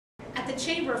the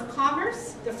Chamber of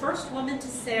Commerce, the first woman to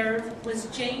serve was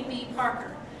Jane B.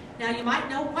 Parker. Now you might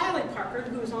know Wiley Parker,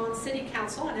 who was on City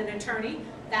Council and an attorney.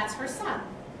 That's her son.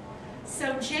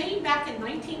 So Jane, back in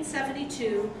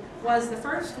 1972, was the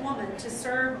first woman to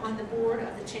serve on the board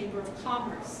of the Chamber of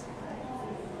Commerce.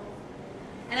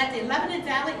 And at the Lebanon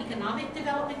Valley Economic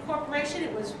Development Corporation,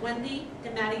 it was Wendy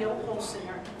DiMatteo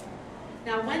Holsinger.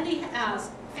 Now Wendy's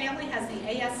family has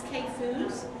the ASK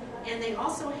Foods, and they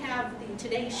also have the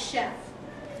Today's Chef.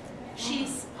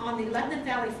 She's on the Lebanon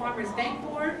Valley Farmers Bank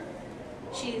Board.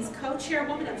 She's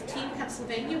co-chairwoman of Team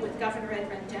Pennsylvania with Governor Ed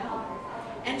Rendell.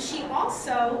 And she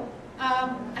also,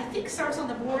 I think, serves on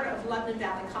the board of Lebanon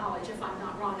Valley College, if I'm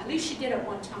not wrong. At least she did at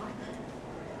one time.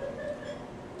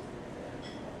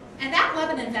 And at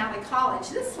Lebanon Valley College,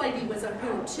 this lady was a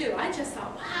hoot too. I just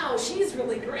thought, wow, she's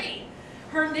really great.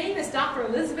 Her name is Dr.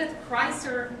 Elizabeth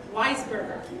Kreiser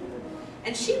Weisberger.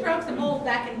 And she broke the mold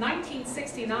back in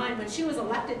 1969 when she was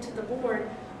elected to the board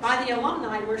by the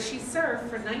alumni, where she served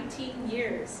for 19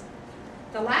 years.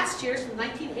 The last years from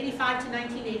 1985 to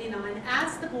 1989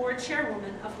 as the board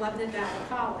chairwoman of Lebanon Valley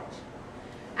College.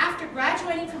 After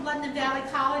graduating from Lebanon Valley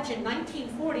College in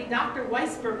 1940, Dr.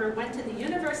 Weisberger went to the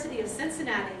University of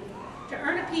Cincinnati to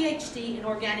earn a PhD in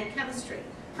organic chemistry.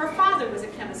 Her father was a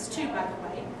chemist too, by the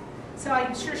way, so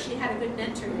I'm sure she had a good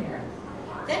mentor there.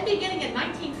 Then beginning in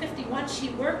 1951, she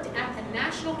worked at the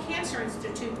National Cancer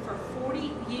Institute for 40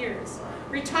 years,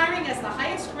 retiring as the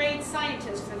highest grade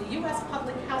scientist for the U.S.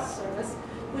 Public Health Service,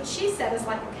 which she said is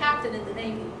like a captain in the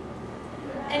Navy.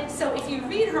 And so if you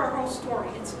read her whole story,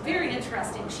 it's very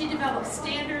interesting. She developed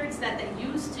standards that they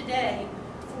use today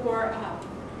for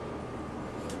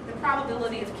the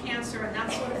probability of cancer and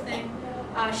that sort of thing.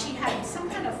 She had some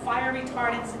kind of fire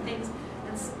retardants and things,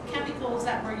 and chemicals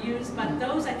that were used, but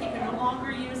those I think are no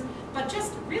longer used. But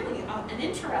just really an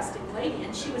interesting lady,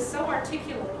 and she was so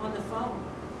articulate on the phone.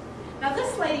 Now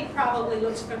this lady probably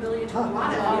looks familiar to a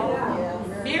lot of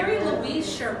you. Mary Louise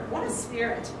Sherman, what a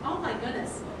spirit. Oh my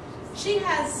goodness. She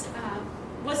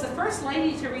was the first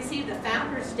lady to receive the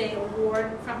Founders Day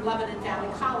Award from Lebanon Valley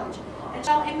College. And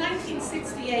so in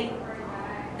 1968,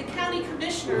 the county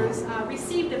commissioners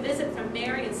received a visit from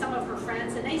Mary and some of her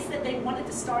friends, and they said they wanted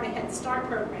to start a Head Start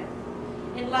program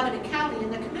in Lebanon County.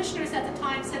 And the commissioners at the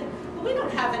time said, well, we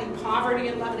don't have any poverty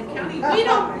in Lebanon County. We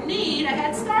don't need a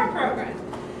Head Start program.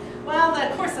 Well,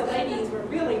 of course, the ladies were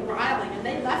really riling, and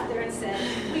they left there and said,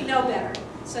 we know better.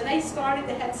 So they started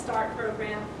the Head Start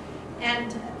program,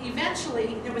 and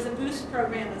eventually there was a Boost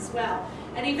program as well.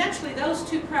 And eventually those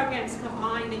two programs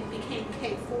combined and became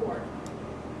K-4.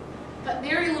 But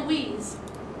Mary Louise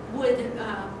would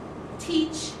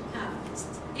teach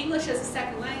English as a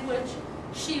second language.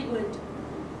 She would,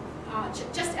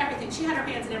 just everything. She had her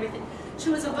hands in everything. She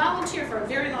was a volunteer for a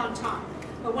very long time.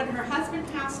 But when her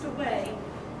husband passed away,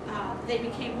 they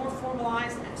became more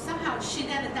formalized. And somehow she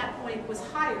then at that point was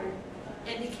hired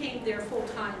and became their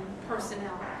full-time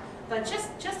personnel. But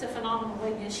just a phenomenal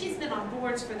lady. And she's been on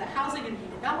boards for the Housing and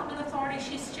Redevelopment Authority.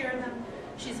 She's chaired them.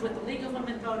 She's with the League of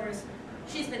Women Voters.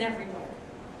 She's been everywhere.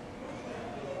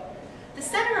 The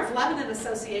Center of Lebanon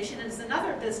Association is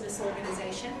another business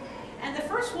organization, and the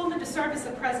first woman to serve as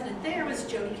the president there was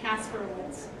Jody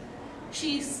Kasperowitz.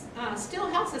 She still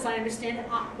helps, as I understand it,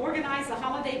 organize the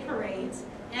holiday parades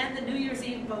and the New Year's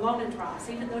Eve balloon drops,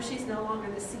 even though she's no longer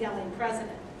the CLA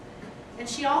president. And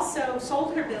she also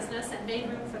sold her business and made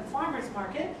room for the farmers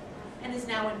market and is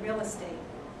now in real estate.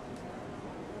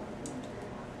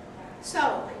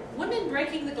 So, women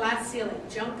breaking the glass ceiling.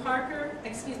 Jane Parker,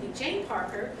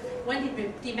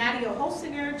 Wendy DiMatteo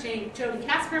Holsinger, Jody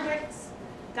Kasperowitz,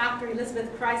 Dr.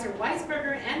 Elizabeth Kreiser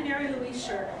Weisberger, and Mary Louise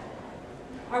Sherman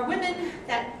are women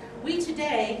that we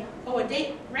today owe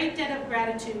a great debt of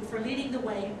gratitude for leading the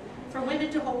way for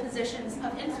women to hold positions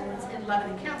of influence in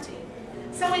Lebanon County.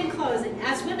 So in closing,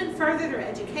 as women further their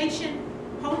education,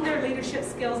 hone their leadership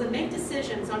skills, and make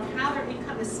decisions on how their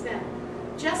income is spent,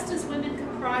 just as women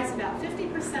comprise about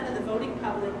 50% of the voting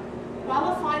public,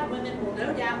 qualified women will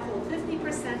no doubt hold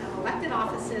 50% of elected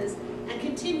offices and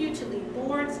continue to lead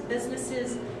boards,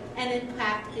 businesses, and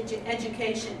impact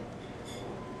education.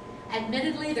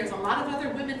 Admittedly, there's a lot of other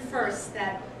women firsts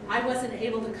that I wasn't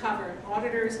able to cover,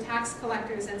 auditors, tax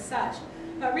collectors, and such.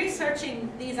 But researching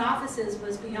these offices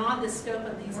was beyond the scope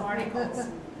of these articles.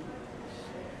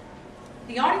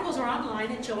 The articles are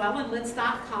online at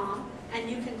joellandlitz.com, and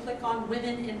you can click on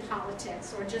Women in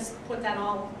Politics, or just put that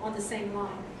all on the same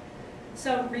line.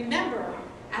 So remember,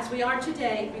 as we are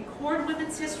today, record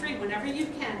women's history whenever you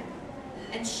can,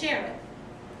 and share it,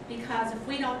 because if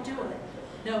we don't do it,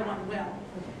 no one will.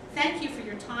 Thank you for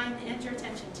your time and your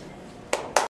attention today.